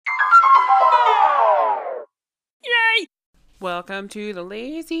Welcome to the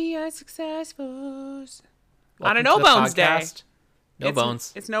Lazy Unsuccessfuls. On a Welcome No to the Bones Day. podcast. No It's-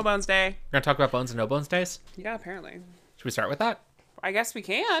 bones. It's No Bones Day. We're gonna talk about bones and no bones days. Yeah, apparently. Should we start with that? I guess we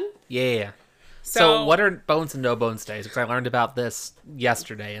can. Yeah. So what are bones and no bones days? Because I learned about this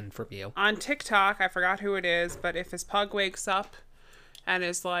yesterday in review. On TikTok, I forgot who it is, but if his pug wakes up and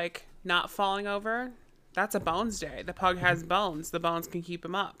is like not falling over, that's a bones day. The pug has bones. The bones can keep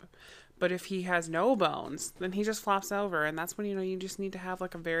him up. But if he has no bones, then he just flops over. And that's when, you just need to have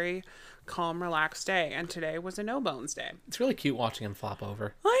like a very calm, relaxed day. And today was a no bones day. It's really cute watching him flop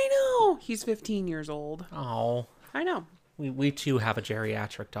over. I know. He's 15 years old. Oh, I know. we too have a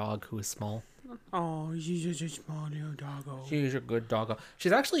geriatric dog who is small. Oh, she's just a small little doggo. She's a good doggo.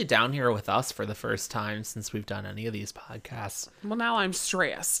 She's actually down here with us for the first time since we've done any of these podcasts. Well, now I'm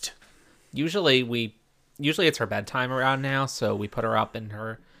stressed. Usually it's her bedtime around now, so we put her up in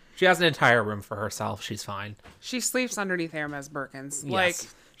her. She has an entire room for herself. She's fine. She sleeps underneath Hermes Birkins.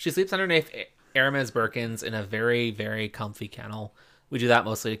 Yes. She sleeps underneath Hermes Birkins in a very, very comfy kennel. We do that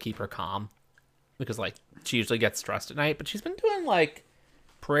mostly to keep her calm because, she usually gets stressed at night. But she's been doing,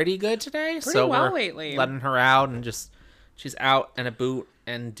 pretty good today. Pretty well we're lately. letting her out and she's out and a boot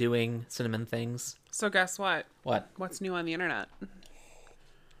and doing cinnamon things. So guess what? What? What's new on the internet?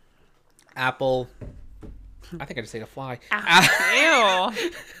 Apple. I think I just ate a fly. Ew.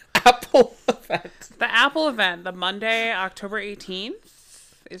 Apple event. The Apple event, the Monday, October 18th.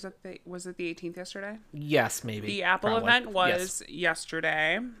 Was it the 18th yesterday? Yes, maybe. The Apple Probably. event was Yes.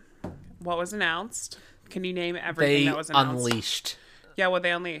 yesterday. What was announced? Can you name everything They that was announced? unleashed. Yeah, what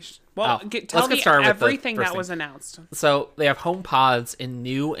they unleashed. Well, Oh, tell let's get me started with the everything first that thing. was announced. So they have HomePods in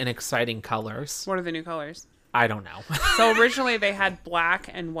new and exciting colors. What are the new colors? I don't know. So originally they had black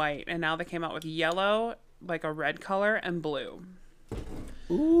and white, and now they came out with yellow, like a red color, and blue.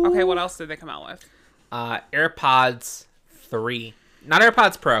 Ooh. Okay, what else did they come out with? AirPods 3. Not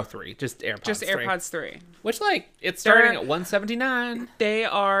AirPods Pro 3, just AirPods Just 3. AirPods 3. Which, it's starting They're- at $179. They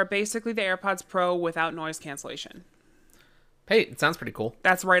are basically the AirPods Pro without noise cancellation. Hey, it sounds pretty cool.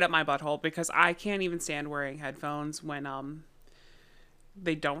 That's right up my butthole because I can't even stand wearing headphones when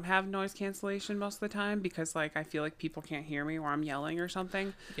they don't have noise cancellation most of the time because I feel like people can't hear me or I'm yelling or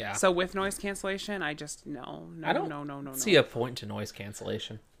something. Yeah. So with noise cancellation, I just no. I don't No. see a point to noise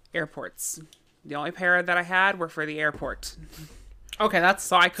cancellation. Airports. The only pair that I had were for the airport. Okay, that's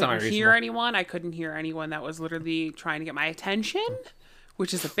So I couldn't hear semi-reasonable. anyone. I couldn't hear anyone that was literally trying to get my attention,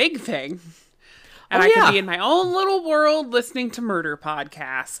 which is a big thing. And Oh, I yeah. could be in my own little world listening to murder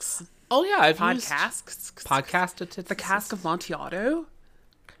podcasts. Oh, yeah, I've used Podcasts? podcasted. The Cask of Amontillado?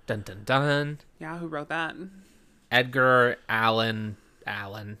 Dun, dun, dun. Yeah, who wrote that? Edgar Allan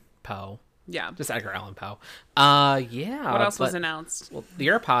Poe. Yeah. Just Edgar Allan Poe. Yeah. What else was but- announced? Well, the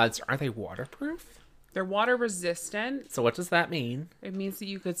AirPods, are they waterproof? They're water resistant. So what does that mean? It means that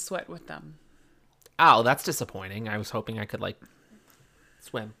you could sweat with them. Oh, that's disappointing. I was hoping I could,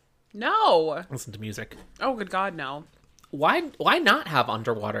 swim, No. listen to music. Oh, good God, no. Why not have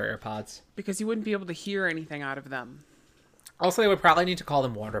underwater AirPods? Because you wouldn't be able to hear anything out of them. Also, they would probably need to call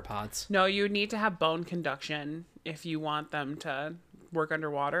them water pods. No, you would need to have bone conduction if you want them to work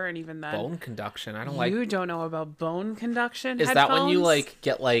underwater, and even then, Bone conduction. I don't you don't know about bone conduction. Is that when you headphones?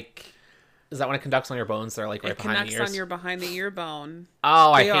 get Is that when it conducts on your bones? They're right It behind connects the ears. on your behind the ear bone.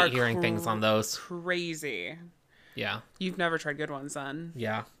 Oh, I They are hate hearing things on those. Crazy. Yeah, You've never tried good ones, then?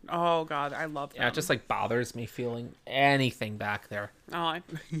 yeah, Oh God, I love them. yeah. It just bothers me feeling anything back there. Oh,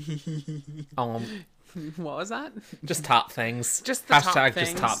 what was that? Just top things. Just the top Hashtag things.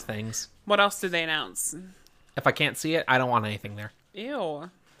 just top things. What else did they announce? If I can't see it, I don't want anything there. Ew. Oh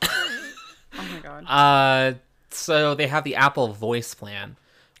my God. So they have the Apple Voice plan,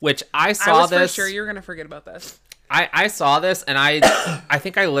 which I I saw was this. for sure you were gonna forget about this. I saw this and I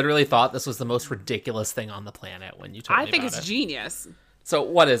think I literally thought this was the most ridiculous thing on the planet when you told me I think about it's it. genius. So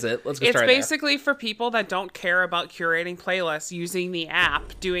what is it? Let's get It's started basically for people that don't care about curating playlists, using the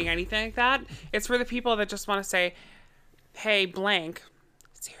app, doing anything like that. It's for the people that just want to say, "Hey, blank,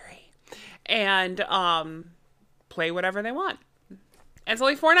 Siri," and play whatever they want. And it's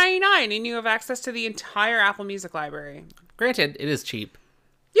only $4.99, and you have access to the entire Apple Music library. there. Granted, it is cheap.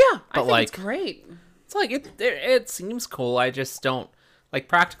 Yeah, I But, think it's great. It's it seems cool. I just don't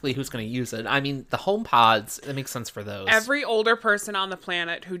practically who's going to use it. I mean, the HomePods, it makes sense for those. Every older person on the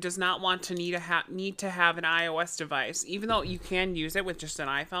planet who does not want to need to have an iOS device, even though you can use it with just an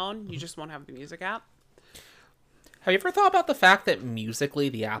iPhone, you just won't have the music app. Have you ever thought about the fact that musically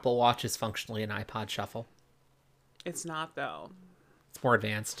the Apple Watch is functionally an iPod Shuffle? It's not, though. It's more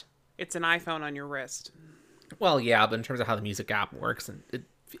advanced. It's an iPhone on your wrist. Well, yeah, but in terms of how the music app works, and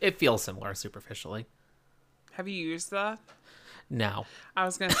it feels similar superficially. Have you used the No. I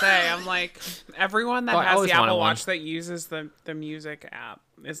was gonna say, I'm like, everyone that Oh, I has always the Apple wanted one. Watch that uses the music app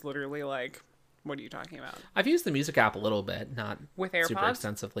is literally like, what are you talking about? I've used the music app a little bit, not With super AirPods?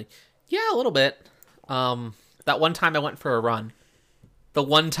 extensively. Yeah, a little bit. That one time I went for a run. The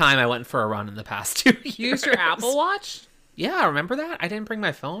one time I went for a run in the past 2 years. You used your Apple Watch? Yeah, remember that? I didn't bring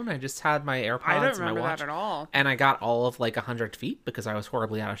my phone. I just had my AirPods I don't and my remember watch. that at all. And I got all of like 100 feet because I was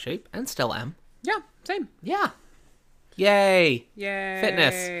horribly out of shape and still am. Yeah, same. Yeah. Yay. Yay.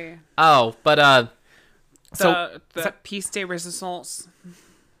 Fitness. Oh, but The Piece de Resistance.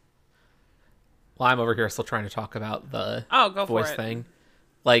 well, I'm over here still trying to talk about the Oh, go for voice it. thing.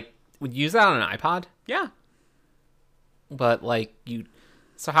 Like, would you use that on an iPod? Yeah. But like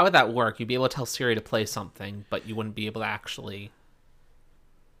so how would that work? You'd be able to tell Siri to play something, but you wouldn't be able to actually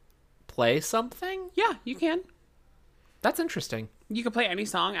play something? Yeah, you can. That's interesting. You can play any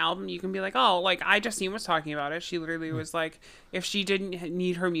song, album. You can be like, oh, like Justine was talking about it. She literally was like, if she didn't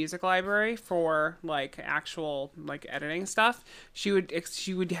need her music library for like actual like editing stuff, she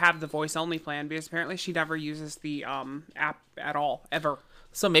would have the voice only plan because apparently she never uses the app at all ever.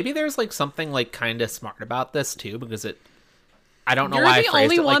 So maybe there's like something like kind of smart about this too, because I don't know You're why I the phrased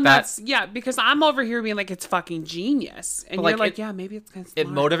only it like one that. that's because I'm over here being like it's fucking genius, and But, you're like, like it- yeah, maybe it's kind of It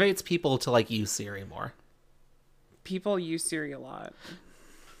smart. motivates people to like use Siri more. People use Siri a lot.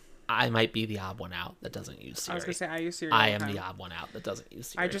 I might be the odd one out that doesn't use Siri. I was gonna say I use Siri. I all the am time. the odd one out that doesn't use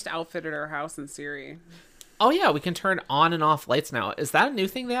Siri. I just outfitted our house in Siri. Oh yeah, we can turn on and off lights now. Is that a new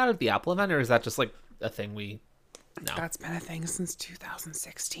thing they added at the Apple event, or is that just like a thing we? No, That's been a thing since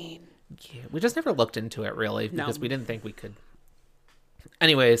 2016. yeah, we just never looked into it really No. because we didn't think we could.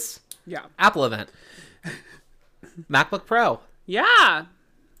 Anyways, Yeah. Apple event, MacBook Pro. Yeah.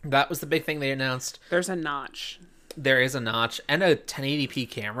 That was the big thing they announced. There's a notch. There is a notch and a 1080p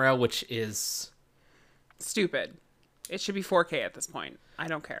camera, which is Stupid. It should be 4K at this point. I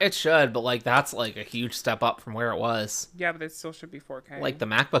don't care. it should, but like that's like a huge step up from where it was. Yeah, but it still should be 4K. Like the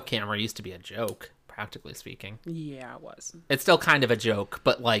MacBook camera used to be a joke, practically speaking. Yeah, it was. It's still kind of a joke,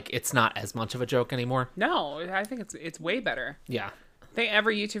 but like it's not as much of a joke anymore. No, I think it's way better. Yeah. I think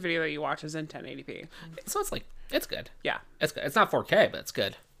every YouTube video that you watch is in 1080p. So it's like it's good. Yeah. It's good. It's not 4K, but it's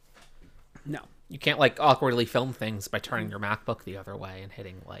good. No. You can't like awkwardly film things by turning your MacBook the other way and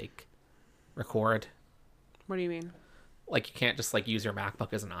hitting like record. What do you mean? Like you can't just like use your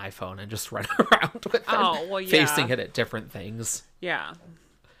MacBook as an iPhone and just run around with it, Oh, well, yeah. facing it at different things. Yeah.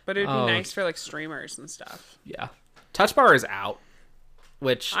 But it'd be Oh. nice for like streamers and stuff. Yeah. Touch Bar is out,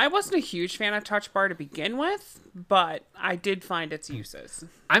 which I wasn't a huge fan of Touch Bar to begin with, but I did find its uses.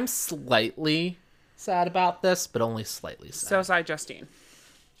 I'm slightly sad about this, but only slightly sad. So is I, Justine.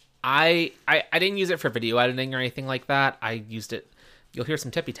 I didn't use it for video editing or anything like that. I used it. You'll hear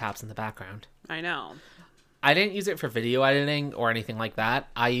some tippy taps in the background. I know. I didn't use it for video editing or anything like that.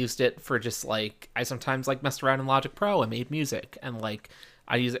 I used it for just like I sometimes like messed around in Logic Pro and made music, and like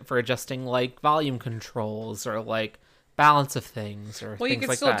I use it for adjusting like volume controls or like balance of things or Well, you things can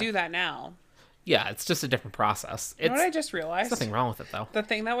like still that. do that now. Yeah, it's just a different process. You know It's what I just realized? nothing wrong with it though. The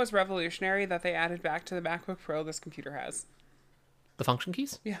thing that was revolutionary that they added back to the MacBook Pro this computer has. The function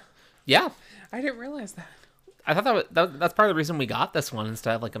keys. Yeah. Yeah, I didn't realize that. I thought that's part of the reason we got this one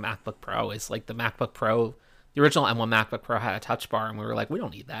instead of like a MacBook Pro. Is like the MacBook Pro, the original M1 MacBook Pro had a touch bar, and we were like, we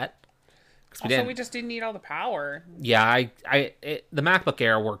don't need that. 'Cause Also, didn't. we just didn't need all the power. Yeah, the MacBook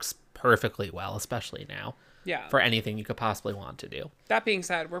Air works perfectly well, especially now, Yeah. for anything you could possibly want to do. That being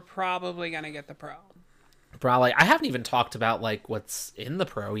said, we're probably going to get the Pro. Probably, I haven't even talked about like what's in the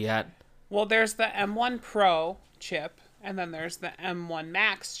Pro yet. Well, there's the M1 Pro chip, and then there's the M1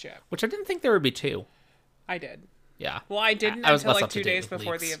 Max chip. Which I didn't think there would be two. I did. Yeah. Well, I didn't I was until less like up to 2 date days with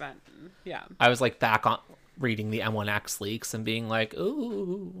before the leaks. event. Yeah. I was like back on reading the M1X leaks and being like,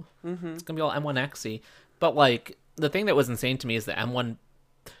 ooh, it's gonna be all M1Xy. But like the thing that was insane to me is the M1.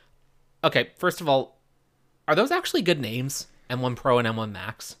 Okay, first of all, are those actually good names? M1 Pro and M1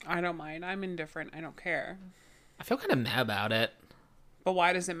 Max. I don't mind. I'm indifferent. I don't care. I feel kind of mad about it. But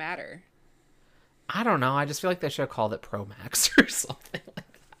why does it matter? I don't know. I just feel like they should have called it Pro Max or something like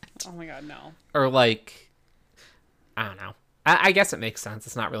that. Oh my god, no. Or like, I don't know. I guess it makes sense.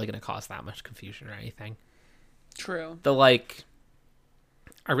 It's not really going to cause that much confusion or anything. True. The like,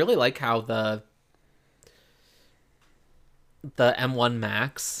 I really like how the M1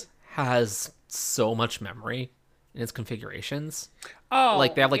 Max has so much memory in its configurations. Oh,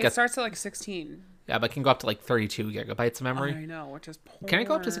 Like, they have, like, it a- starts at like 16. Yeah, but it can go up to like 32 gigabytes of memory. I know, which is porn. Can it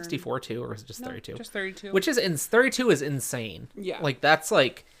go up to 64 too, or is it just No, 32? just 32. Which is 32 is insane. Yeah. Like that's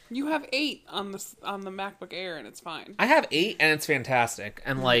like You have 8 on the MacBook Air, and it's fine. I have 8 and it's fantastic.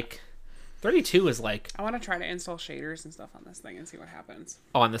 And like 32 is like, I want to try to install shaders and stuff on this thing and see what happens.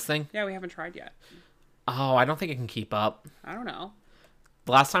 oh, on this thing? Yeah, we haven't tried yet. Oh, I don't think it can keep up. I don't know.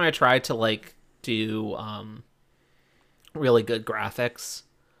 The last time I tried to like do really good graphics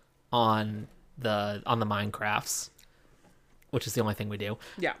on the Minecrafts, which is the only thing we do.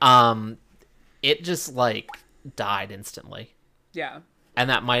 Yeah. It just like died instantly. Yeah. And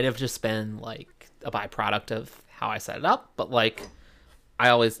that might have just been like a byproduct of how I set it up, but like I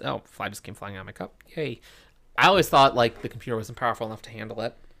always fly just came flying out of my cup. Yay. I always thought like the computer wasn't powerful enough to handle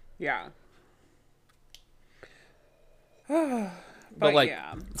it. Yeah. But like,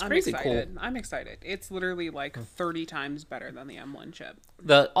 yeah, it's I'm crazy excited. cool. I'm excited. It's literally like 30 times better than the M1 chip.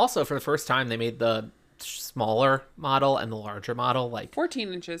 Also for the first time they made the smaller model and the larger model like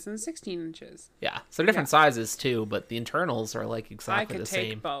 14 inches and 16 inches. yeah, so different sizes too, but the internals are like exactly I could the take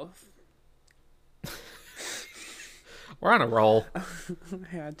same. both. We're on a roll.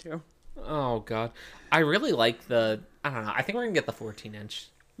 I had to. Oh god, I really like I don't know. I think we're gonna get the 14-inch.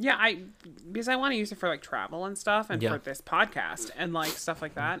 Yeah, because I want to use it for like travel and stuff, and Yeah. for this podcast and like stuff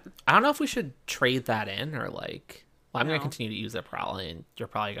like that. I don't know if we should trade that in or like. Well, I'm gonna No. continue to use it probably, and you're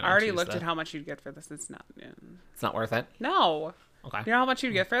probably gonna. I already choose looked at how much you'd get for this. It's not. It's not worth it. No. Okay. You know how much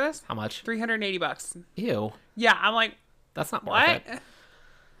you'd get for this? How much? $380. Ew. Yeah, I'm like, That's not worth what? it.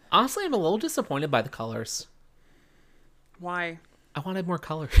 Honestly, I'm a little disappointed by the colors. Why? I wanted more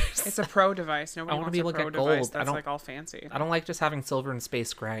colors. It's a pro device. Nobody I wanna wants be a able to pro get gold. device I that's don't- like all fancy. I don't like just having silver and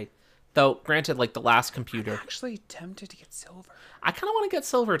space gray. Though, granted, like the last computer, Actually tempted to get silver. I kind of want to get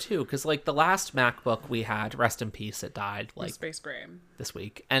silver too, because like the last MacBook we had, rest in peace, it died like Space gray. this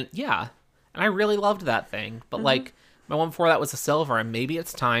week, and yeah, and I really loved that thing. But like my one before that was a silver, and maybe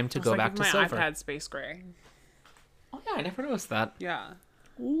it's time to It's go like back with to my silver. iPad space gray. Oh yeah, I never noticed that. Yeah.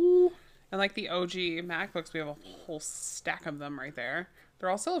 Ooh. And like the OG MacBooks, we have a whole stack of them right there. They're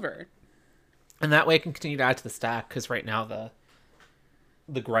all silver. And that way I can continue to add to the stack, because right now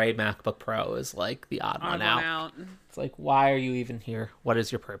the gray MacBook Pro is like the odd one out. It's like, why are you even here? What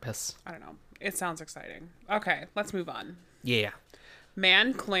is your purpose? I don't know. It sounds exciting. Okay, let's move on. Yeah.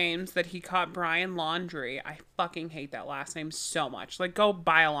 Man claims that he caught Brian Laundrie. I fucking hate that last name so much. Like, go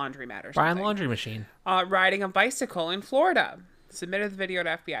buy a laundromat or Brian something. Laundry Machine. Riding a bicycle in Florida. Submitted the video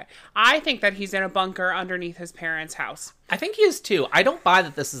to FBI. I think that he's in a bunker underneath his parents' house. I think he is too. I don't buy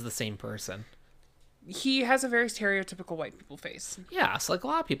that this is the same person. He has a very stereotypical white people face. Yeah, so like a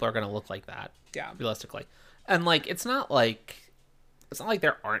lot of people are going to look like that. Yeah. Realistically. And like it's not like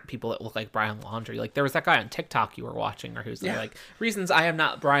there aren't people that look like Brian Laundrie. Like there was that guy on TikTok you were watching or who's like reasons I am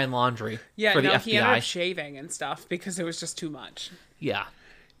not Brian Laundrie Yeah, for the no, FBI. he ended up shaving and stuff because it was just too much. Yeah.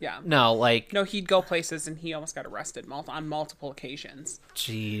 Yeah. No, like No, he'd go places and he almost got arrested on multiple occasions.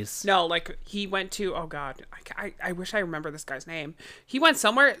 jeez. No, like he went to, oh God, I wish I remember this guy's name. He went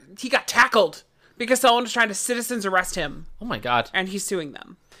somewhere, he got tackled because someone was trying to citizens arrest him Oh my god. and he's suing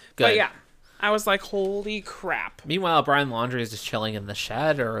them. Good. But yeah, I was like, holy crap. Meanwhile, Brian Laundrie is just chilling in the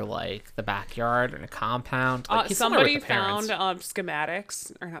shed or like the backyard in a compound. Like, he's somewhere Somebody with the parents. found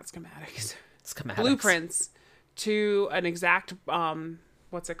schematics, or not schematics, Schematics. blueprints to an exact,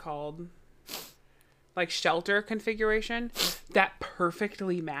 what's it called? Like shelter configuration that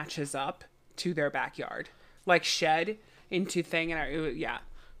perfectly matches up to their backyard. Like shed into thing. And yeah.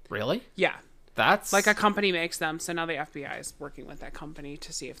 Really? Yeah. That's Like a company makes them. So now the FBI is working with that company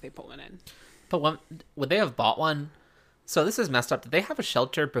to see if they put one in. But would they have bought one? So this is messed up. Did they have a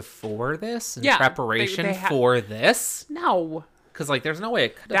shelter before this in Yeah, preparation they for this? No. Because like, there's no way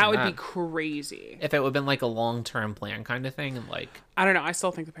it could have That would been be crazy. if it would have been like a long-term plan kind of thing. And like, I don't know. I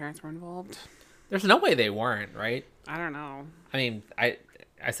still think the parents were involved. there's no way they weren't, right? I don't know. I mean, I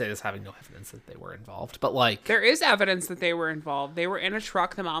say this having no evidence that they were involved, but like, There is evidence that they were involved. They were in a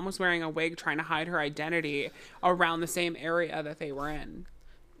truck. The mom was wearing a wig trying to hide her identity around the same area that they were in.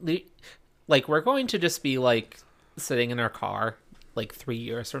 like we're going to just be like sitting in our car like 3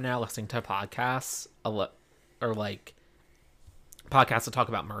 years from now listening to podcasts or like podcasts that talk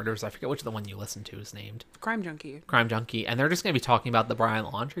about murders. I forget which of the one you listen to is named Crime Junkie. Crime Junkie, and they're just going to be talking about the Brian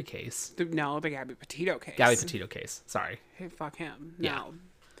Laundrie case. The Gabby Petito case. Gabby Petito case, sorry. Hey, fuck him. Yeah. No.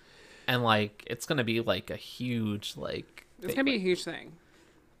 And like it's going to be like a huge like It's going to be a huge thing.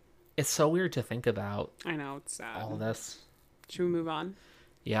 it's so weird to think about I know. It's sad. all this. Should we move on?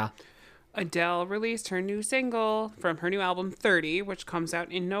 Yeah. Adele released her new single from her new album 30, which comes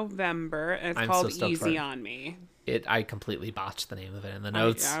out in November, and it's I'm called so stoked for Easy it. on Me. I completely botched the name of it in the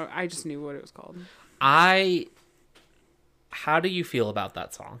notes. I just knew what it was called. How do you feel about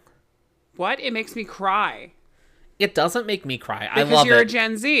that song? What? It makes me cry. it doesn't make me cry. I Because love you're a it.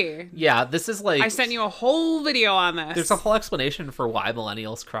 Gen Z. Yeah, this is like I sent you a whole video on this. there's a whole explanation for why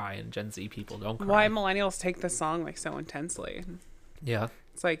millennials cry and Gen Z people don't cry. Why millennials take the song like so intensely. Yeah,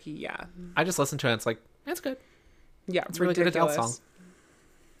 It's like, yeah. I just listened to it. And it's like it's good. Yeah, It's a really good Adele song.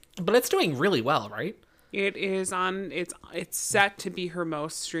 But it's doing really well, right? It is on. It's set to be her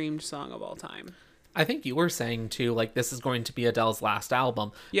most streamed song of all time. I think you were saying too, like this is going to be Adele's last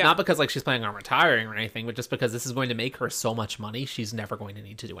album. Yeah. Not because like she's planning on retiring or anything, but just because this is going to make her so much money, she's never going to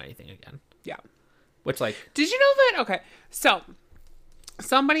need to do anything again. Yeah. Which like Did you know that? Okay, so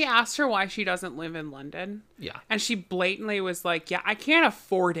somebody asked her why she doesn't live in London. yeah. And she blatantly was like, "Yeah, I can't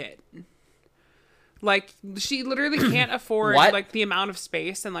afford it." Like she literally can't afford What? like the amount of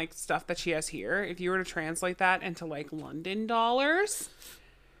space and like stuff that she has here. If you were to translate that into like London dollars,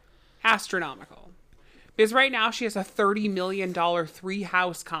 astronomical. Because right now she has a $30 million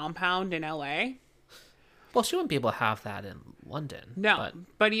 3-house compound in LA. Well, she wouldn't be able to have that in London. No,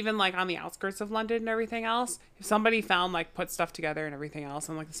 but even like on the outskirts of London and everything else, if somebody found like put stuff together and everything else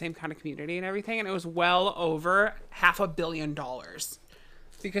in like the same kind of community and everything, and it was well over $500 million.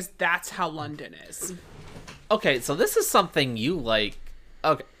 Because that's how London is. Okay, so this is something you like.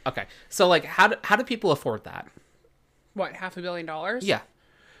 Okay. So like, how do people afford that? What, $500 million? Yeah,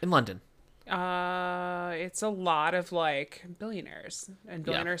 in London. It's a lot of like billionaires and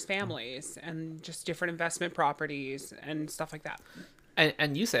billionaires' families and just different investment properties and stuff like that.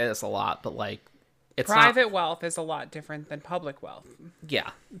 And you say this a lot, but like, it's Private wealth is a lot different than public wealth. Yeah.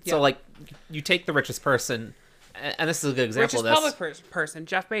 Yeah. So like, you take the richest person, and this is a good example Richest of this. public person,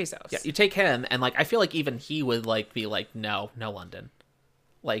 Jeff Bezos. Yeah, you take him, and like, I feel like even he would like be like, no London,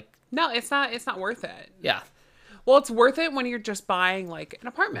 like, No, it's not worth it. yeah, Well, it's worth it when you're just buying like an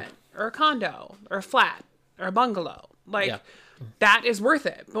apartment or a condo or a flat or a bungalow. Like Yeah. that is worth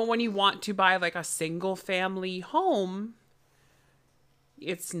it. But when you want to buy like a single family home,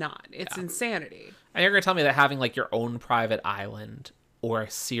 it's not. It's insanity. and you're gonna tell me that having like your own private island or a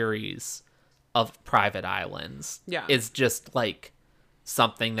series of private islands, Yeah. is just like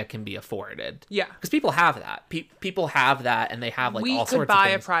something that can be afforded. Yeah. Because people have that. People have that, and they have like We all could sorts buy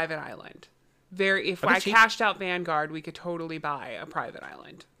of a things. private island. If Are they I cheap? cashed out Vanguard, we could totally buy a private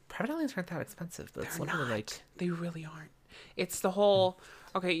island. Private islands aren't that expensive. That's They're literally not. like, They really aren't. It's the whole,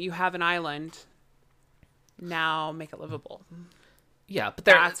 okay, you have an island, now make it livable. yeah, but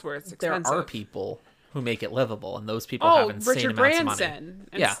That's where it's there are expensive. people who make it livable, and those people have Oh, insane Richard amounts of money. Branson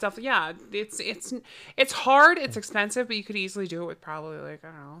and Yeah. stuff. Yeah, it's hard. It's expensive, but you could easily do it with probably like I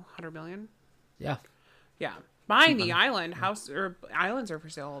don't know, 100 million. Yeah. Yeah, buying the island house or islands are for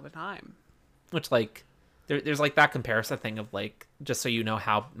sale all the time. Which like there's like that comparison thing of like, just so you know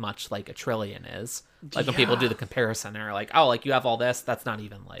how much like a trillion is, like when people do Yeah. the comparison, they're like, oh, like you have all this, that's not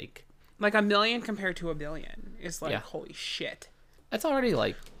even like, Like a million compared to a billion is like Yeah. holy shit. that's already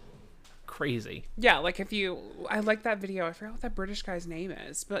like crazy. Yeah, like I like that video. I forgot what that British guy's name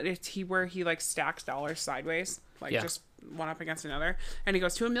is, but it's where he like stacks dollars sideways, like Yeah. just one up against another, and he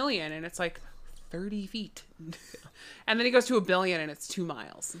goes to a million, and it's like 30 feet, and then he goes to a billion, and it's 2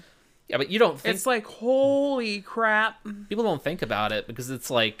 miles. Yeah, but you don't think, It's like holy crap. people don't think about it, because it's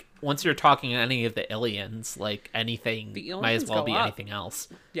like, once you're talking any of the aliens, like anything The might as aliens well go be up. anything else.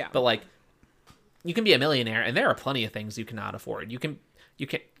 Yeah, But like, you can be a millionaire, and there are plenty of things you cannot afford. You can't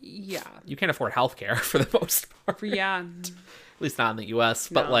afford healthcare for the most part. yeah. At least not in the U.S.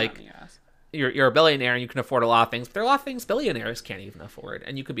 But No, like, not in the US. you're a billionaire and you can afford a lot of things, but there are a lot of things billionaires can't even afford.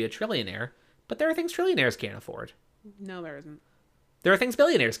 And you could be a trillionaire, but there are things trillionaires can't afford. No, there isn't. There are things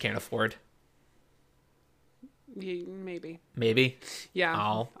billionaires can't afford. Maybe. Maybe. Yeah.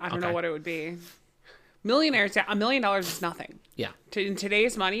 Oh, I don't know okay. what it would be. Millionaires, $1 million is nothing. Yeah. In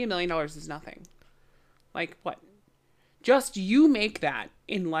today's money, $1 million is nothing. Like what? Just you make that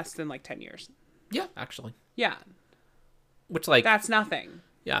in less than like 10 years. Yeah, actually. Yeah, Which like, that's nothing.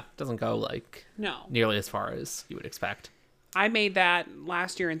 yeah, doesn't go like No, nearly as far as you would expect. I made that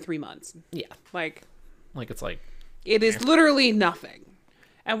last year in 3 months. Yeah. Like Like, it's like, it is literally nothing.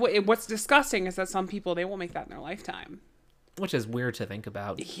 And what's disgusting is that some people they won't make that in their lifetime. which is weird to think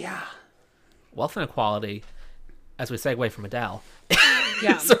about. Yeah. Wealth inequality, as we segue from Adele,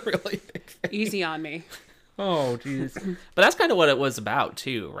 Yeah. is a really big thing. Easy on me. Oh, jeez. But that's kind of what it was about,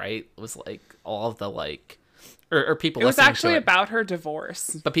 too, right? It was like all of the like, or people It was listening actually to it. about her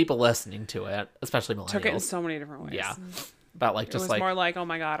divorce. But people listening to it, especially millennials, Took it in so many different ways. yeah, about like It just was like, more like, oh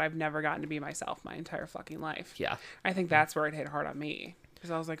my God, I've never gotten to be myself my entire fucking life. yeah, I think that's where it hit hard on me.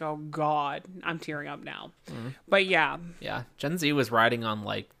 Because I was like, oh God, I'm tearing up now. Mm-hmm. But yeah, yeah. Gen Z was riding on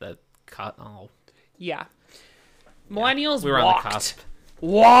like the cut. Oh, yeah. Millennials we were on walked. the cusp.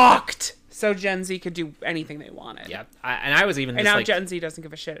 Locked. So Gen Z could do anything they wanted. Yeah, I was even And just now like, Gen Z doesn't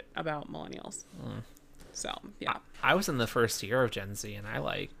give a shit about millennials. So, yeah. I was in the first year of Gen Z, and I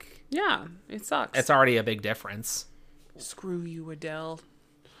like Yeah, it sucks. it's already a big difference. Screw you, Adele.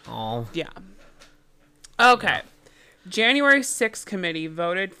 Oh, Yeah. Okay. January 6th committee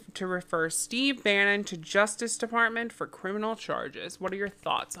voted to refer Steve Bannon to Justice Department for criminal charges. What are your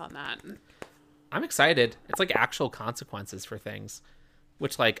thoughts on that? I'm excited. It's like actual consequences for things,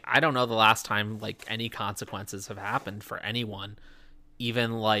 which like I don't know the last time like any consequences have happened for anyone,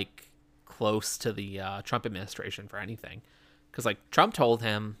 even like close to the Trump administration for anything, because like Trump told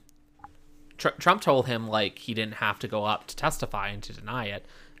him like he didn't have to go up to testify and to deny it,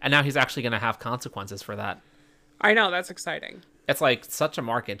 and now he's actually going to have consequences for that. I know, that's exciting. It's like such a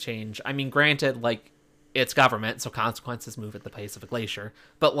market change. I mean, granted, like it's government, so consequences move at the pace of a glacier,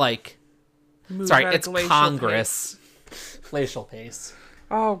 but like it's Congress. Glacial pace.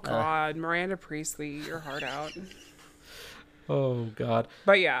 Oh God, Miranda Priestley, your heart out. Oh God.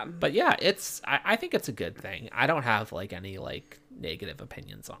 But yeah, I think it's a good thing. I don't have like any like negative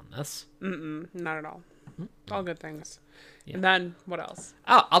opinions on this. not at all. All good things. Yeah. And then what else?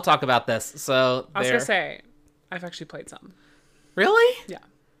 Oh, I'll talk about this. So I was gonna say, I've actually played some. Really? Yeah.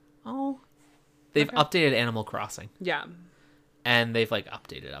 Oh. They've updated Animal Crossing. Yeah. And they've like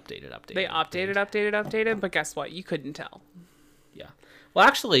updated. They updated, but guess what? You couldn't tell. Yeah. Well,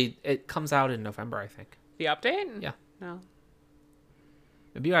 actually, it comes out in November, I think. The update? Yeah. No.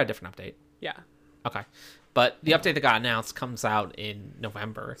 Maybe you had a different update. Yeah. Okay. But the update that got announced comes out in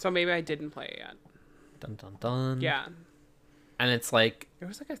November. So maybe I didn't play it yet. Dun dun dun. Yeah. And it's like... It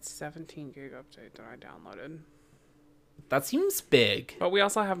was like a 17 gig update that I downloaded. That seems big. But we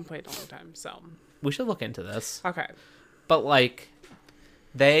also haven't played in a long time, so... We should look into this. Okay. But like,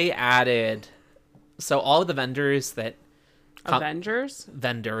 they added... So all of the vendors that... Avengers?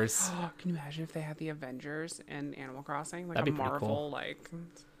 Vendors. Oh, can you imagine if they had the Avengers in Animal Crossing? Like That'd a be pretty Marvel, cool. like...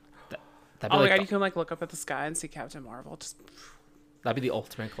 That'd be Oh my like God, you can like look up at the sky and see Captain Marvel. Just... That'd be the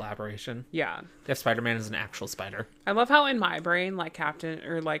ultimate collaboration. Yeah. They have Spider-Man as an actual spider. I love how in my brain, like Captain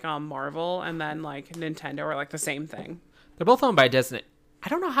or like Marvel and then like Nintendo are like the same thing. They're both owned by Disney. I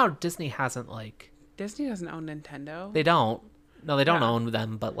don't know how Disney hasn't like... Disney doesn't own Nintendo. They don't. No, they don't Yeah. own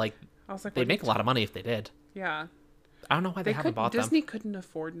them, but like, I was like, they'd make a lot of money if they did. Yeah. I don't know why they haven't bought Disney them. couldn't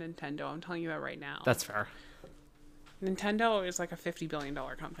afford Nintendo. I'm telling you that right now. That's fair. Nintendo is like a $50 billion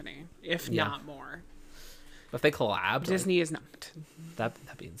company, if not more. But if they collabed, Disney is not. that'd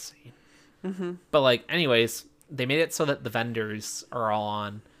be insane. Mm-hmm. But like, anyways, they made it so that the vendors are all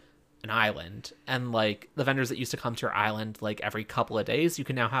on an island, and like the vendors that used to come to your island like every couple of days, you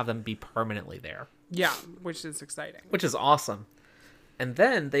can now have them be permanently there. Yeah, which is exciting. Which is awesome. And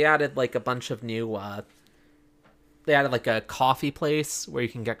then they added like a bunch of new. They added like a coffee place where you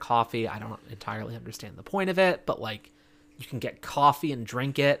can get coffee. I don't entirely understand the point of it, but like you can get coffee and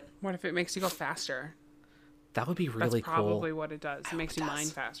drink it. What if it makes you go faster? That would be really That's probably cool. what it does. It makes you mine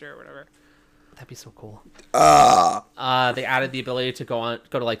faster or whatever. That'd be so cool. They added the ability to go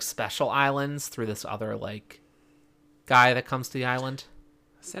to like special islands through this other like guy that comes to the island.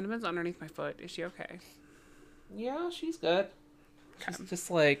 Cinnamon's underneath my foot. Is she okay? Yeah, she's good. Okay. She's just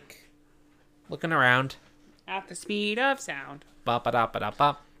like looking around. At the speed of sound. Bop ba da ba da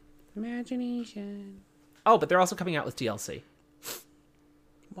bop. Imagination. Oh, but they're also coming out with DLC.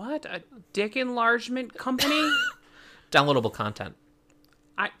 What? A dick enlargement company? Downloadable content.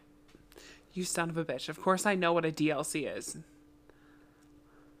 You son of a bitch. Of course I know what a DLC is.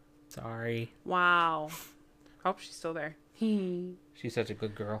 Sorry. Wow. Oh, she's still there. She's such a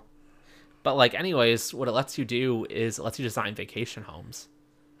good girl. But like, anyways, what it lets you do is it lets you design vacation homes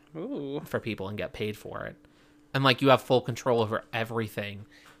Ooh. for people and get paid for it. And like, you have full control over everything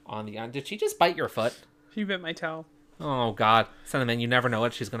on the island. Did she just bite your foot? She bit my toe. Oh God, Cinnamon, you never know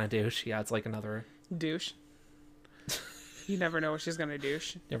what she's gonna do. She adds like another. Douche. You never know what she's gonna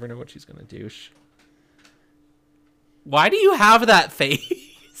douche. Never know what she's gonna douche. Why do you have that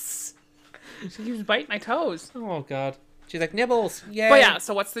face? She keeps biting my toes. Oh God. She's like, nibbles. Yay. But yeah,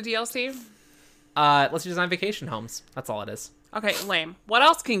 so what's the DLC? Let's design vacation homes. That's all it is. Okay, lame. What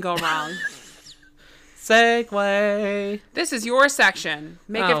else can go wrong? Segue. This is your section.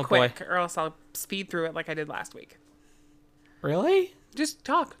 Make Oh, it quick, boy. or else I'll speed through it like I did last week. Really? Just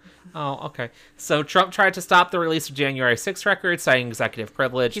talk. Oh, okay. So Trump tried to stop the release of January 6th records, citing executive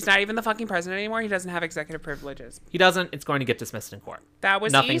privilege. He's not even the fucking president anymore. He doesn't have executive privileges. He doesn't. It's going to get dismissed in court. That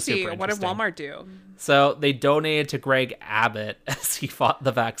was Nothing easy. super What did interesting. Walmart do? So they donated to Greg Abbott as he fought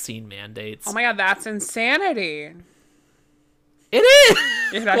the vaccine mandates. Oh my God, that's insanity. It is.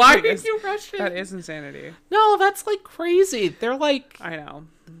 It Why actually are is. you rushing? That is insanity. No, that's like crazy. They're like, I know.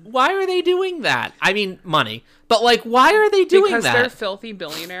 why are they doing that? I mean, money, but like, why are they doing Because that? they're filthy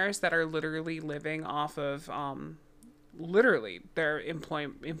billionaires that are literally living off of literally their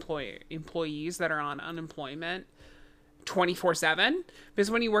employees that are on unemployment 24/7.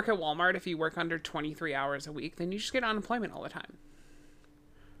 Because when you work at Walmart, if you work under 23 hours a week, then you just get unemployment all the time.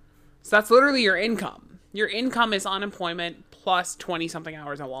 So that's literally your income. Your income is unemployment plus 20 something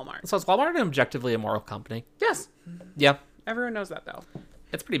hours at Walmart. So is Walmart an objectively immoral company? Yes. Yeah, Everyone knows that though.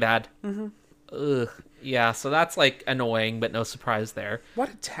 it's pretty bad. Ugh. Yeah, so that's like annoying, but no surprise there. What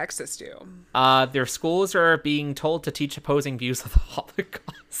did Texas do? Their schools are being told to teach opposing views of the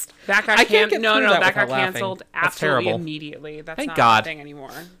Holocaust. That got I can't canceled. get No, through no, that that got without laughing. canceled That's absolutely terrible. immediately. That's Thank not God. a thing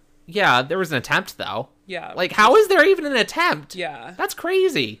anymore. Yeah, there was an attempt though. Yeah. Like, how is there even an attempt? Yeah. That's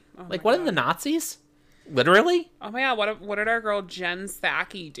crazy. Like, what did the Nazis? Literally? Oh my God, what did our girl Jen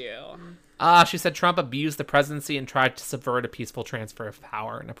Psaki do? She said Trump abused the presidency and tried to subvert a peaceful transfer of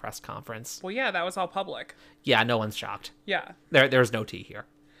power in a press conference. Well, yeah, that was all public. Yeah, no one's shocked. Yeah. There's no tea here.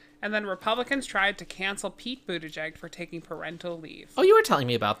 And then Republicans tried to cancel Pete Buttigieg for taking parental leave. Oh, you were telling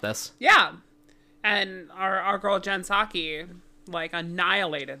me about this. Yeah. And our girl Jen Psaki, like,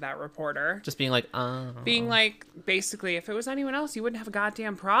 annihilated that reporter. Just being like, Being like, basically, if it was anyone else, you wouldn't have a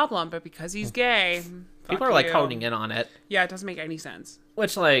goddamn problem. But because he's gay, people are like honing in on it. Yeah, it doesn't make any sense.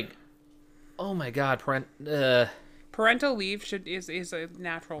 Which, like, oh my God, Parental leave is a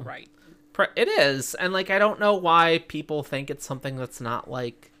natural right. it is. And, like, I don't know why people think it's something that's not,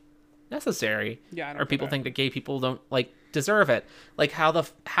 like, necessary. Yeah, I don't or people get it. think that gay people don't, like, deserve it. Like,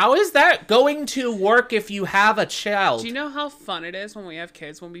 how is that going to work if you have a child? Do you know how fun it is when we have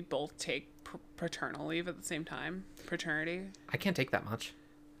kids when we both take paternal leave at the same time? Paternity. I can't take that much.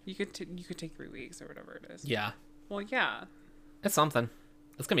 You could take 3 weeks or whatever it is. Yeah. Well, yeah, It's something.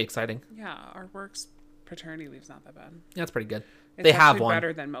 It's going to be exciting. yeah. Our work's paternity leave's not that bad. Yeah, it's pretty good. It's They have actually one,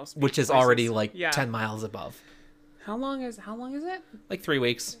 better than most, which is places. already like Yeah. 10 miles above. How long is it? Like 3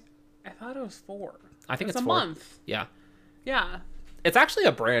 weeks. I thought it was 4. I think It's it's a 4. month. Yeah. Yeah. It's actually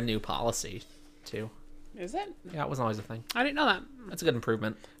a brand new policy, too. Is it? Yeah, it wasn't always a thing. I didn't know that. That's a good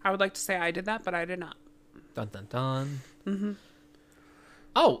improvement. I would like to say I did that, but I did not. Dun, dun, dun. Mm-hmm.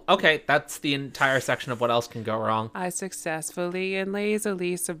 Oh, okay. That's the entire section of what else can go wrong. I successfully and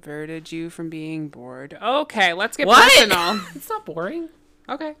lazily subverted you from being bored. Okay, let's get What? personal. It's not boring.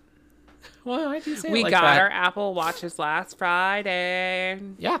 Okay. Why do you say We it like got that? our Apple Watches last Friday.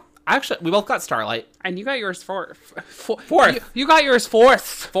 Yeah. Actually, we both got Starlight. And you got yours fourth. Fourth. You got yours fourth.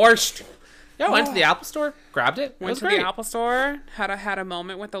 Forced. Yeah, I went to the Apple store, grabbed it. Went to great. the Apple store, had a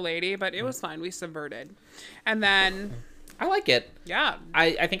moment with the lady, but it was fine. We subverted. And then, I like it. yeah.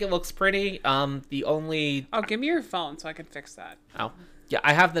 I think it looks pretty. The only Oh, give me your phone so I can fix that. Oh, yeah,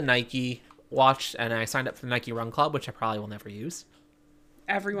 I have the Nike watch, and I signed up for the Nike Run Club, which I probably will never use.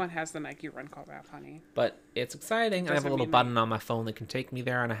 Everyone has the Nike Run Club app, honey. But it's exciting. I have a Doesn't little mean button on my phone that can take me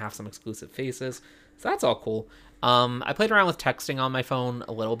there, and I have some exclusive faces. So that's all cool. I played around with texting on my phone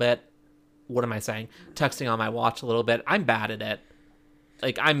a little bit. What am I saying? Texting on my watch a little bit. I'm bad at it.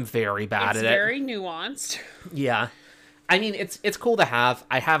 Like, I'm very bad It's at very nuanced. it. Yeah. I mean, it's cool to have.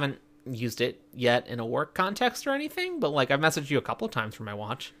 I haven't used it yet in a work context or anything, but, like, I've messaged you a couple of times from my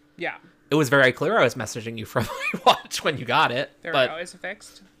watch. Yeah. It was very clear I was messaging you from my watch when you got it. There but, we go. Is it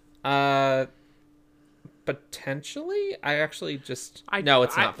fixed? Potentially? I actually just... No,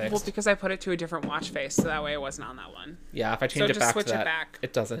 it's not fixed. Well, because I put it to a different watch face, so that way it wasn't on that one. Yeah, if I change So it just back switch to it that, back.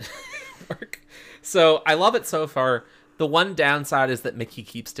 it doesn't work. So, I love it so far. The one downside is that Mickey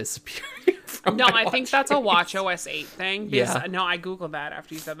keeps disappearing from No, my I think watch that's a face. watch OS 8 thing. Because, Yeah. No, I Googled that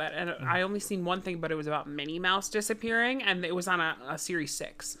after you said that. And I only seen one thing, but it was about Minnie Mouse disappearing. And it was on a Series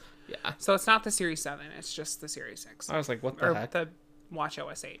 6. Yeah. So it's not the Series 7. It's just the Series 6. I was like, what the Or heck? the watch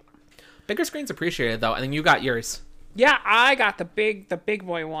OS 8. Bigger screen's appreciated, though, and then you got yours. Yeah, I got the big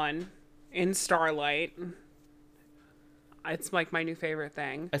boy one in Starlight. It's like my new favorite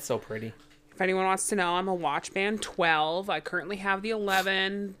thing. It's so pretty. If anyone wants to know, I'm a Watch Band 12. I currently have the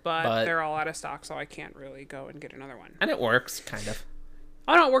 11, but they're all out of stock, so I can't really go and get another one. And it works, kind of.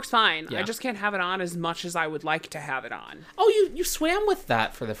 Oh, no, it works fine. Yeah. I just can't have it on as much as I would like to have it on. Oh, you swam with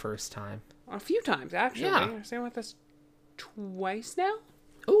that for the first time. A few times, actually. Yeah. I'm staying with this twice now.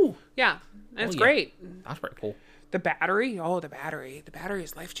 Ooh, Yeah, and it's yeah. great. that's pretty cool. The battery, the battery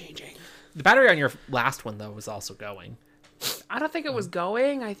is life-changing. The battery on your last one, though, was also going. I don't think it was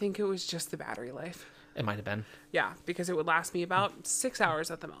going. I think it was just the battery life. It might have been. Yeah, because it would last me about 6 hours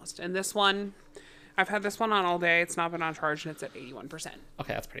at the most. And this one, I've had this one on all day. It's not been on charge, and it's at 81%.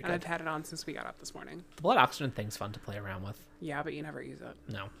 Okay, that's pretty And good. I've had it on since we got up this morning. The blood oxygen thing's fun to play around with. Yeah, but you never use it.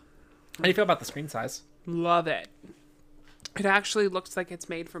 No. How do you feel about the screen size? Love it. It actually looks like it's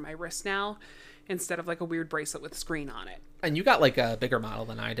made for my wrist now instead of like a weird bracelet with a screen on it. And you got like a bigger model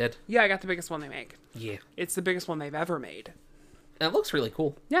than I did. Yeah, I got the biggest one they make. Yeah. It's the biggest one they've ever made. And it looks really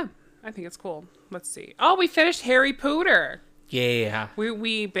cool. Yeah, I think it's cool. Let's see. Oh, we finished Harry Potter. Yeah.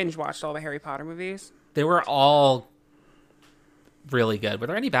 We binge watched all the Harry Potter movies. They were all really good. Were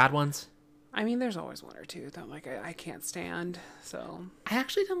there any bad ones? I mean, there's always one or two that like I can't stand. So I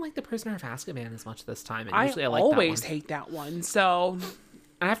actually didn't like The Prisoner of Azkaban as much this time. And I usually I like always that one. hate that one. So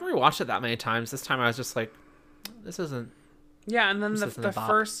I haven't rewatched it that many times. This time I was just like, this isn't. yeah, and then This the isn't a bop.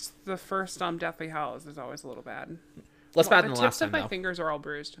 first Deathly Hallows is always a little bad. Less bad The than the tips last of time my though. fingers are all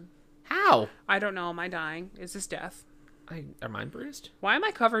bruised. How? I don't know. Am I dying? Is this death? Are mine bruised? Why am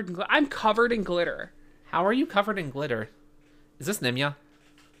I covered in I'm covered in glitter. How are you covered in glitter? Is this Nimya?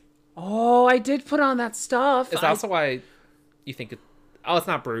 Oh, I did put on that stuff. Is that also why you think it? Oh, it's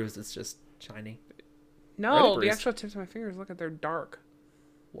not bruised. It's just shiny. No, Are they the bruised? actual tips of my fingers, look at they're dark.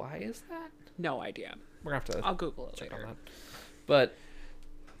 Why is that? No idea. We're gonna have to I'll Google it check later. on that. But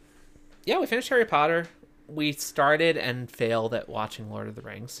yeah, we finished Harry Potter. We started and failed at watching Lord of the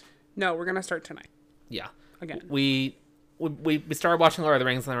Rings. No, we're gonna start tonight Yeah, again. we started watching Lord of the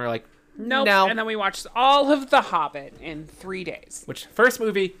Rings, and then we were like, Nope. no. And then we watched all of The Hobbit in 3 days. Which first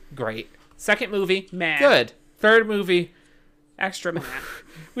movie, great. Second movie, Meh. good. Third movie, Extra minute.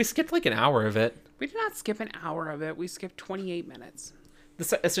 we skipped like an hour of it. We did not skip an hour of it. We skipped 28 minutes.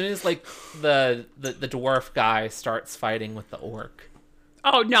 As soon as like the dwarf guy starts fighting with the orc.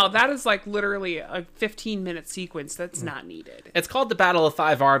 Oh no, that is like literally a 15-minute sequence that's not needed. It's called the Battle of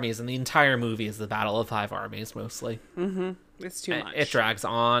Five Armies, and the entire movie is the Battle of Five Armies mostly. It's too much. It drags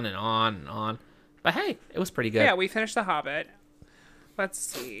on and on and on. But hey, it was pretty good. Yeah, we finished The Hobbit. Let's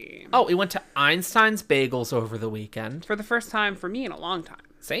see. Oh, we went to Einstein's Bagels over the weekend. For the first time for me in a long time.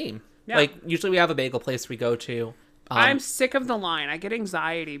 Same. Yeah. Like, usually we have a bagel place we go to. I'm sick of the line. I get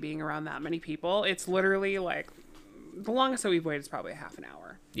anxiety being around that many people. It's literally like the longest that we've waited is probably a half an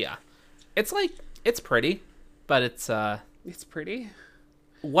hour. Yeah. It's like, it's pretty, but it's, It's pretty.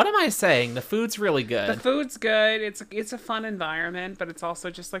 what am I saying? The food's really The good. food's good. It's a fun environment, but it's also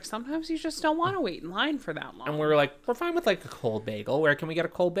just like sometimes you just don't want to wait in line for that long. And we were like, we're fine with like a cold bagel. Where can we get a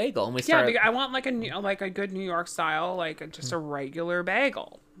cold bagel? And we Yeah, started, because I want like a good New York style, like just a regular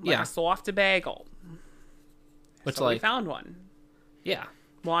bagel, like Yeah. a soft bagel. which So we like, found one. yeah.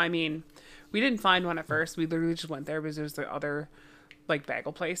 Well, I mean, we didn't find one at first. We literally just went there because it was the other like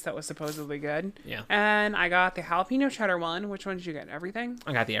bagel place that was supposedly good. Yeah. And I got the jalapeno cheddar one. Which one did you get? Everything?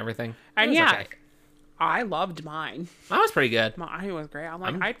 I got the everything. And It was yeah, okay. I loved mine. That was pretty good. Mine was great. I'm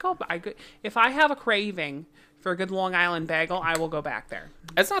like, if I have a craving for a good Long Island bagel, I will go back there.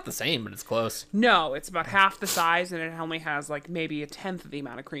 It's not the same, but it's close. No, it's about half the size, and it only has like maybe a tenth of the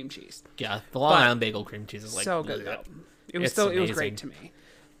amount of cream cheese. Yeah, the Long But- Island bagel cream cheese is like So good bleh. though. It was It's still it was amazing. great to me.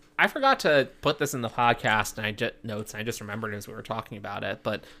 I forgot to put this in the podcast, and I just remembered as we were talking about it.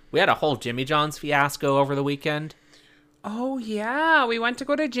 But we had a whole Jimmy John's fiasco over the weekend. Oh yeah, we went to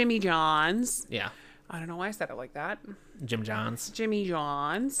go to Jimmy John's. Yeah, I don't know why I said it like that. Jim John's, Jimmy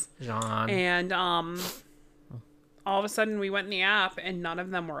John's. John. And all of a sudden we went in the app and none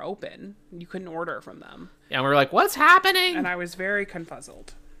of them were open. You couldn't order from them. Yeah, and we were like, "What's happening?" And I was very confuzzled.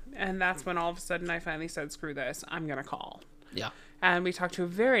 And that's when all of a sudden I finally said, screw this, I'm going to call. Yeah, And we talked to a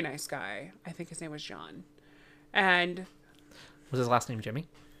very nice guy. I think his name was John. And was his last name Jimmy?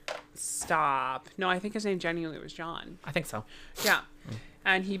 stop. No, I think his name genuinely was John. I think so. Yeah.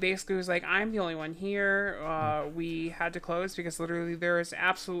 And he basically was like, I'm the only one here. We had to close because literally there is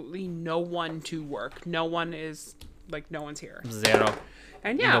absolutely no one to work. No one is, like, no one's here. Zero.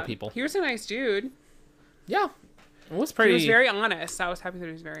 And yeah, No people. he was a nice dude. Yeah, it was pretty. He was very honest. I was happy that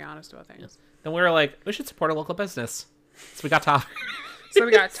he was very honest about things. Then we were like, we should support a local business. So we got top. So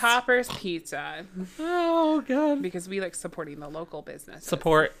we got Topper's Pizza Oh god. because we like supporting the local business.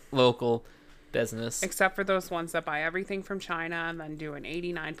 Support local business. Except for those ones that buy everything from China and then do an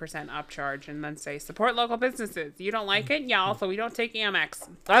 89% upcharge and then say, support local businesses. You don't like it? Yeah, also, we don't take Amex.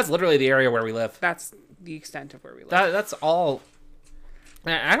 That's literally the area where we live. That's the extent of where we live. That's all.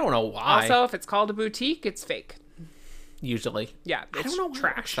 I don't know why. Also, if it's called a boutique, it's fake. Usually, Yeah, it's I don't know why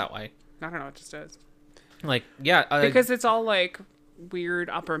it works trash. that way. I don't know, it just is. Like, yeah, Because it's all like weird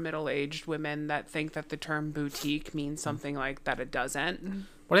upper middle-aged women that think that the term boutique means something like that it doesn't.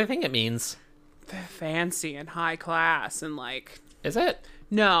 what do you think it means? Fancy and high class and like... Is it?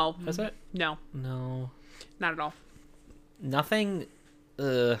 No. Is it? No, No, not at all. nothing.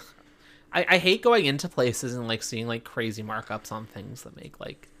 I hate going into places and like seeing like crazy markups on things that make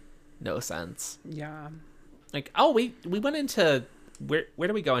like no sense. Yeah. Like, oh, we went into where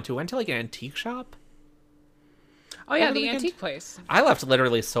did we go into? We went to like an antique shop. Oh yeah, Over the the weekend? antique place. I left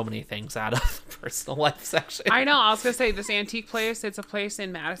literally so many things out of the personal life section. I know. I was gonna say this antique place. It's a place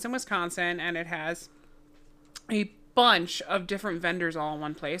in Madison, Wisconsin, and it has a bunch of different vendors all in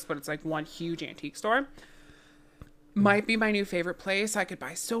one place. But it's like one huge antique store. Might be my new favorite place. I could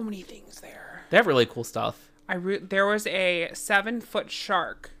buy so many things there. They have really cool stuff There was a 7-foot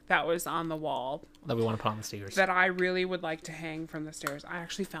shark that was on the wall that we want to put on the stairs. that I really would like to hang from the stairs. I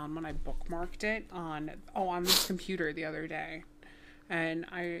actually found one. I bookmarked it on this computer the other day, and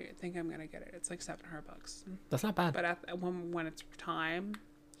I think I'm gonna get it. It's like $700, That's not bad. but when it's time,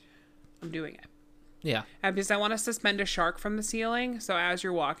 I'm doing it. Yeah. And because I want to suspend a shark from the ceiling, so as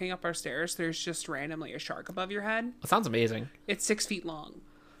you're walking up our stairs, there's just randomly a shark above your head. That sounds amazing. It's 6 feet long,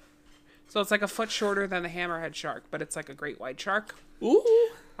 so it's like a foot shorter than the hammerhead shark, but it's like a great white shark. Ooh.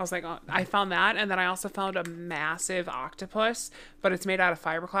 I was like, oh, I found that, and then I also found a massive octopus, but it's made out of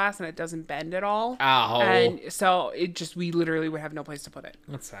fiberglass and it doesn't bend at all. Ow. And so we literally would have no place to put it.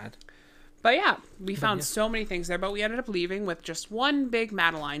 That's sad. But yeah, we found so many things there, but we ended up leaving with just one big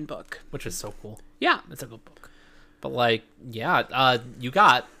Madeline book. Which is so cool. Yeah. It's a good book. But like, yeah, you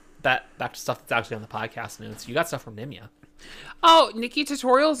got that back to stuff that's actually on the podcast notes. You got stuff from Nimya. Oh, Nikki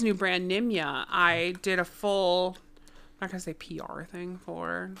Tutorial's new brand, Nimya. I did a full, I'm not going to say PR thing for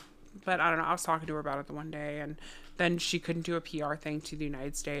her, but I don't know. I was talking to her about it the one day, and then she couldn't do a PR thing to the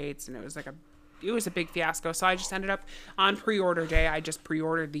United States, and it was a big fiasco. So I just ended up on pre-order day. I just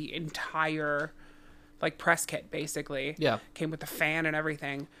pre-ordered the entire like press kit, basically. Yeah. Came with the fan and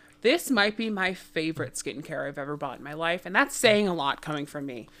everything. This might be my favorite skincare I've ever bought in my life, and that's saying a lot coming from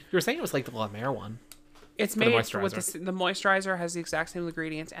me. You were saying it was like the La Mer one. It's the made with moisturizer. the moisturizer has the exact same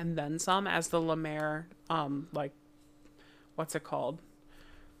ingredients and then some as the La Mer, like, what's it called?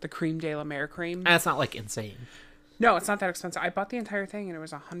 The Cream de La Mer cream. And it's not like insane. No, it's not that expensive. I bought the entire thing and it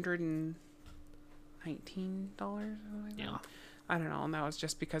was $119. Like Yeah. I don't know, and that was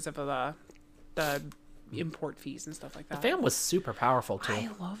just because of the import fees and stuff like that. The fan was super powerful too. I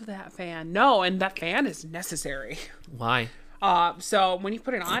love that fan. No, and that fan is necessary. Why? So when you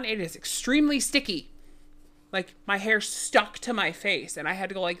put it on, it is extremely sticky. Like, my hair stuck to my face, and I had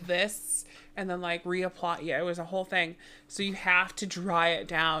to go like this, and then, like, reapply. Yeah, it was a whole thing. So you have to dry it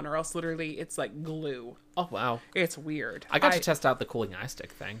down, or else literally it's like glue. Oh wow. It's weird. I got to test out the cooling eye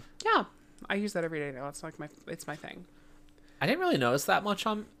stick thing. Yeah, I use that every day now. It's like it's my thing. I didn't really notice that much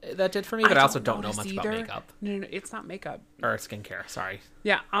on that did for me, but I also don't know notice much either. about makeup No, it's not makeup. or skincare. Sorry.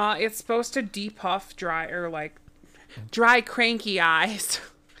 Yeah, it's supposed to depuff dry cranky eyes.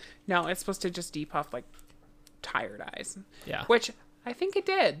 No, it's supposed to just depuff like tired eyes. Yeah. Which I think it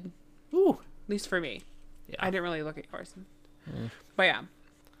did. Ooh. At least for me. Yeah. I didn't really look at yours. But yeah.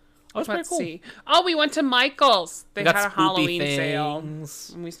 Oh, it's pretty Let's cool. see. Oh, we went to Michael's. They We got had a spoopy Halloween sale.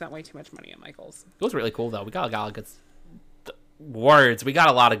 things. And we spent way too much money at Michael's. It was really cool though. We got a lot of good words. We got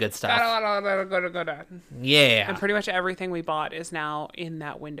a lot of good stuff. Got a lot of good. Yeah. And pretty much everything we bought is now in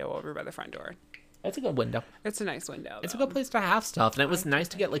that window over by the front door. It's a good window. It's a nice window. It's a though. good place to have stuff, and it was nice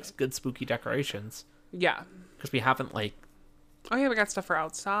to get like good spooky decorations Yeah. because we haven't like. Oh yeah, we got stuff for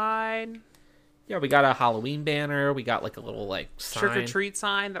outside. Yeah, we got a Halloween banner. We got like a little like sign. Trick or treat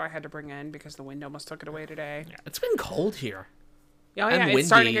sign that I had to bring in because the wind almost took it away today. Yeah, it's been cold here. Oh And yeah, it's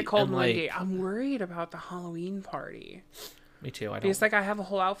starting to windy, get cold and, and windy. like- I'm worried about the Halloween party. Me too. I don't. Because like I have a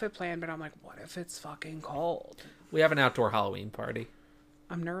whole outfit planned, but I'm like, what if it's fucking cold? We have an outdoor Halloween party.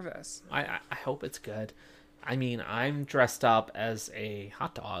 I'm nervous. I hope it's good. I mean, I'm dressed up as a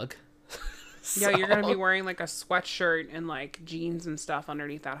hot dog. Yeah, you're gonna be So- wearing like a sweatshirt and like jeans and stuff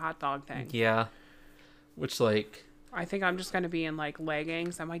underneath that hot dog thing. Yeah. Which like I think I'm just gonna be in like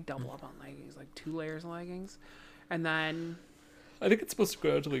leggings. I might double up on leggings, like 2 layers of leggings, and then I think it's supposed to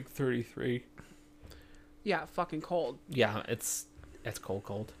go out to like 33. yeah, fucking cold. Yeah, it's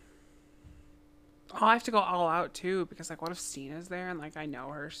cold. Oh, I have to go all out too because like, what if Stina's there and like I know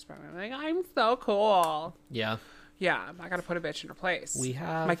her? She's probably like, I'm so cool. Yeah. Yeah, I gotta put a bitch in her place. We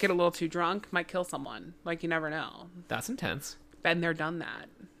have Might get a little too drunk, might kill someone. Like, you never know. That's intense. Been there, done that.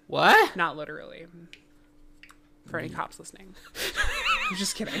 What? Not literally. For any cops listening. I'm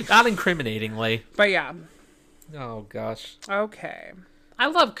just kidding. Not incriminatingly. But yeah. Oh gosh. Okay. I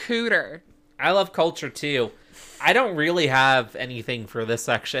love Cooter. I love culture too. I don't really have anything for this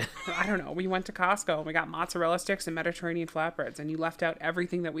section. I don't know. We went to Costco and we got mozzarella sticks and Mediterranean flatbreads, and you left out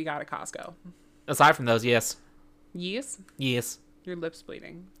everything that we got at Costco. Aside from those, yes. Yes? Yes. Your lip's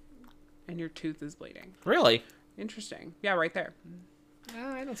bleeding. And your tooth is bleeding. Really? Interesting. Yeah, right there.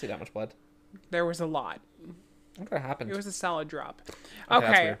 I don't see that much blood. There was a lot. What happened? It was a solid drop. Okay, that's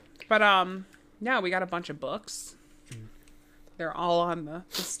Okay. weird. But yeah, we got a bunch of books. They're all on the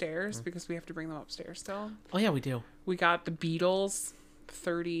stairs because we have to bring them upstairs still. Oh yeah, we do. We got the Beatles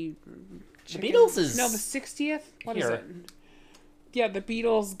 30 The Beatles is No, the 60th? What is here. it? Yeah, the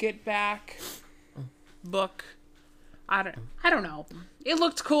Beatles Get Back book. I don't know. It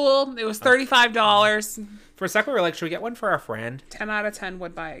looked cool. It was $35. For a second, we were like, should we get one for our friend? 10 out of 10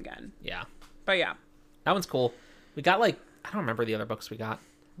 would buy again. Yeah, But yeah, that one's cool. We got like I don't remember the other books we got.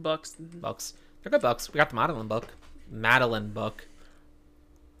 books. Books. They're good books. We got the Madeline book. Madeline book.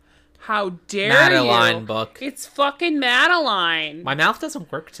 How dare Madeline you? book. It's fucking Madeline. My mouth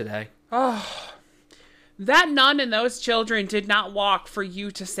doesn't work today. Oh, that nun and those children did not walk for you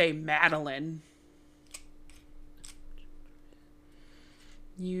to say Madeline.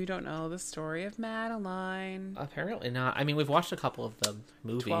 You don't know the story of Madeline. Apparently not. I mean, we've watched a couple of the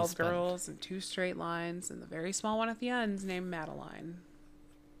movies. 12 but- girls and 2 straight lines, and the very small one at the end is named Madeline.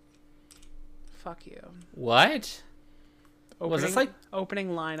 Fuck you. What? Was this like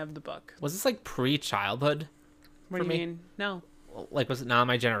opening line of the book? Was this like pre-childhood? What for do you me? mean? No, Like, was it not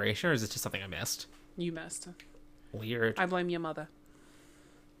my generation, or is it just something I missed? you missed. Weird. I blame your mother.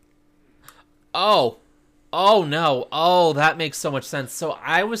 Oh no. Oh, that makes so much sense. So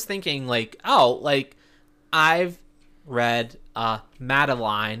I was thinking like, I've read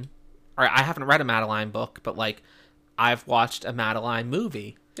Madeline, or I haven't read a Madeline book, but like I've watched a Madeline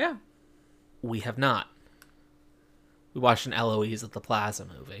movie. Yeah. We have not. We watched an Eloise at the Plaza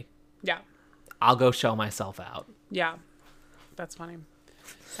movie. Yeah. I'll go show myself out. Yeah. That's funny.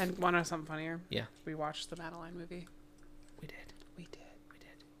 And want to know something funnier? Yeah. We watched the Madeline movie. We did. We did.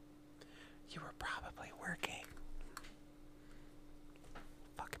 You were probably working.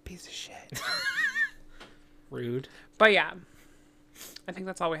 Fucking piece of shit. Rude. But yeah. I think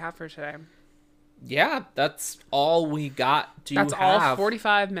that's all we have for today. Yeah, that's all we got. That's all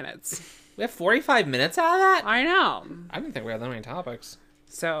 45 minutes. We have 45 minutes out of that? I know. I didn't think we had that many topics.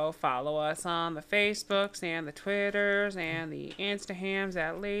 So follow us on the Facebooks and the Twitters and the Instahams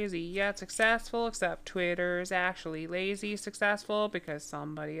at Lazy Yet Successful, except Twitter is actually Lazy Successful because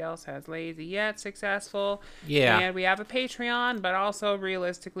somebody else has Lazy Yet Successful. Yeah. And we have a Patreon, but also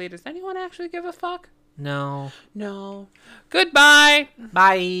realistically, does anyone actually give a fuck? No. No. Goodbye.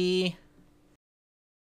 Bye.